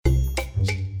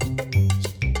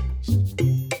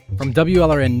From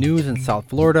WLRN News in South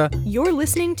Florida, you're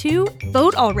listening to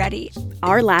Vote Already,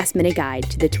 our last-minute guide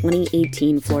to the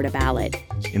 2018 Florida ballot.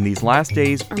 In these last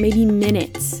days, or maybe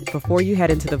minutes, before you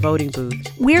head into the voting booth,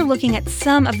 we're looking at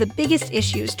some of the biggest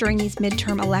issues during these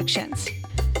midterm elections.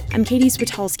 I'm Katie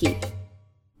Switalski.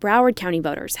 Broward County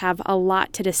voters have a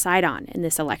lot to decide on in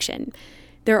this election.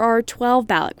 There are 12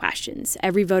 ballot questions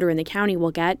every voter in the county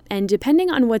will get, and depending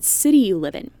on what city you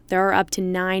live in, there are up to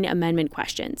 9 amendment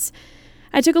questions.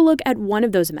 I took a look at one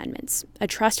of those amendments, a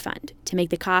trust fund, to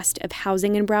make the cost of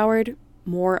housing in Broward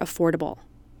more affordable.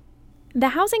 The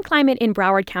housing climate in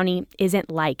Broward County isn't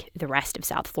like the rest of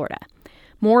South Florida.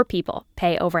 More people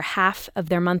pay over half of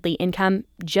their monthly income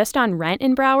just on rent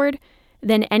in Broward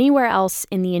than anywhere else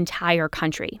in the entire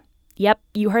country. Yep,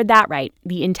 you heard that right,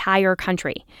 the entire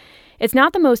country. It's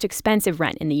not the most expensive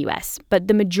rent in the U.S., but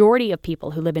the majority of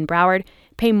people who live in Broward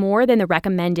pay more than the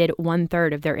recommended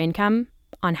 1/3 of their income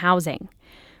on housing.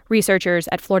 Researchers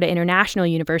at Florida International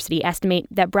University estimate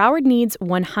that Broward needs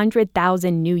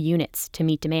 100,000 new units to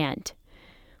meet demand.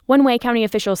 One way county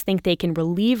officials think they can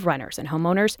relieve renters and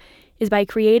homeowners is by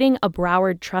creating a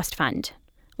Broward trust fund.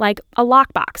 Like a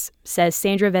lockbox, says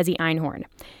Sandra Vesey-Einhorn.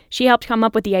 She helped come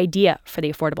up with the idea for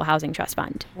the Affordable Housing Trust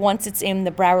Fund. Once it's in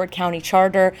the Broward County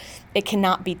Charter, it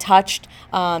cannot be touched.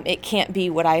 It can't be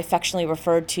what I affectionately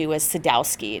referred to as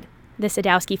Sadowski'd. The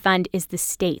Sadowski Fund is the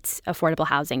state's Affordable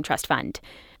Housing Trust Fund.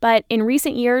 But in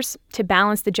recent years, to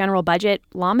balance the general budget,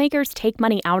 lawmakers take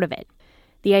money out of it.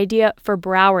 The idea for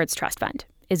Broward's trust fund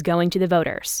is going to the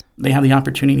voters. They have the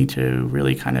opportunity to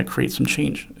really kind of create some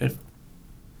change if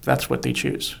that's what they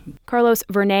choose. Carlos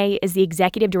Vernay is the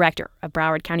executive director of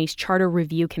Broward County's Charter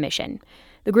Review Commission,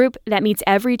 the group that meets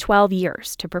every 12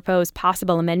 years to propose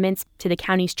possible amendments to the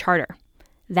county's charter.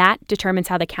 That determines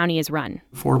how the county is run.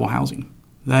 Affordable housing.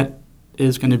 That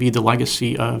is going to be the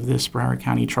legacy of this Broward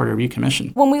County Charter Review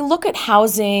Commission. When we look at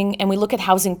housing and we look at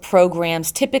housing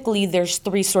programs, typically there's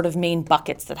 3 sort of main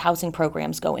buckets that housing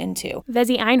programs go into.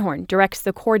 Vesey-Einhorn directs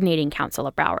the Coordinating Council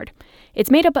of Broward.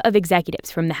 It's made up of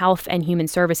executives from the health and human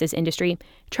services industry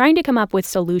trying to come up with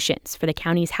solutions for the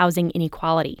county's housing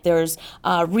inequality. There's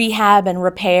rehab and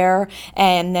repair,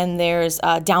 and then there's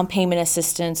down payment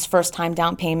assistance, first-time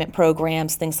down payment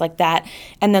programs, things like that.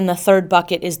 And then the third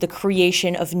bucket is the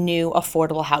creation of new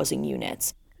affordable housing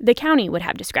units. The county would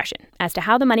have discretion as to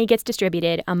how the money gets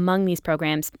distributed among these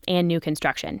programs and new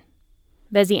construction.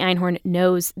 Vesey-Einhorn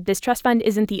knows this trust fund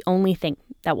isn't the only thing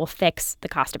that will fix the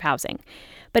cost of housing,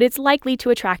 but it's likely to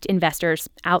attract investors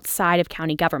outside of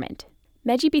county government.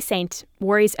 Meji Saint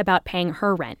worries about paying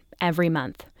her rent every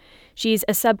month. She's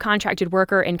a subcontracted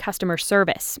worker in customer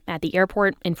service at the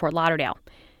airport in Fort Lauderdale.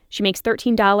 She makes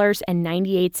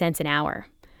 $13.98 an hour.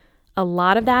 A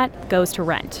lot of that goes to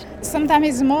rent. Sometimes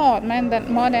it's more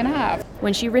than half.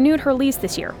 When she renewed her lease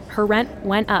this year, her rent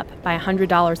went up by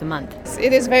 $100 a month.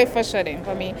 It is very frustrating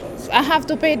for me. I have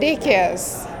to pay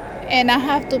daycares, and I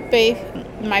have to pay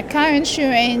my car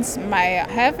insurance, my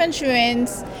health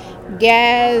insurance,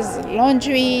 gas,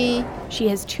 laundry. She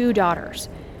has 2 daughters.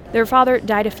 Their father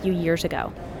died a few years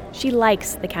ago. She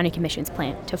likes the county commission's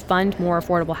plan to fund more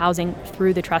affordable housing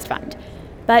through the trust fund.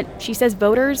 But she says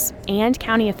voters and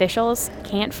county officials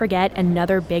can't forget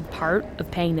another big part of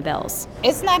paying the bills.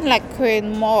 It's not like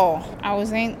creating more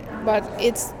housing, but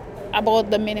it's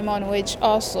about the minimum wage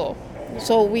also.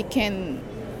 So we can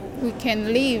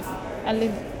live a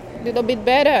little bit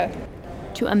better.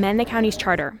 To amend the county's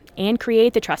charter and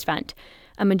create the trust fund,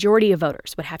 a majority of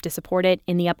voters would have to support it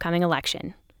in the upcoming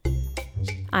election.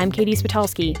 I'm Katie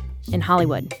Switalski in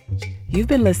Hollywood. You've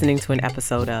been listening to an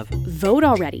episode of Vote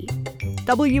Already,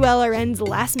 WLRN's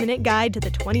last-minute guide to the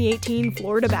 2018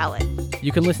 Florida ballot.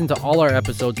 You can listen to all our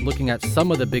episodes looking at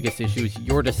some of the biggest issues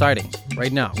you're deciding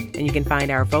right now. And you can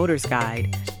find our voter's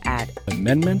guide at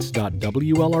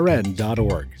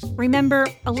amendments.wlrn.org. Remember,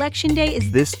 Election Day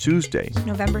is this Tuesday,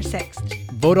 November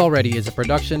 6th. Vote Already is a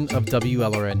production of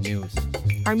WLRN News.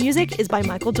 Our music is by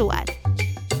Michael Gillette.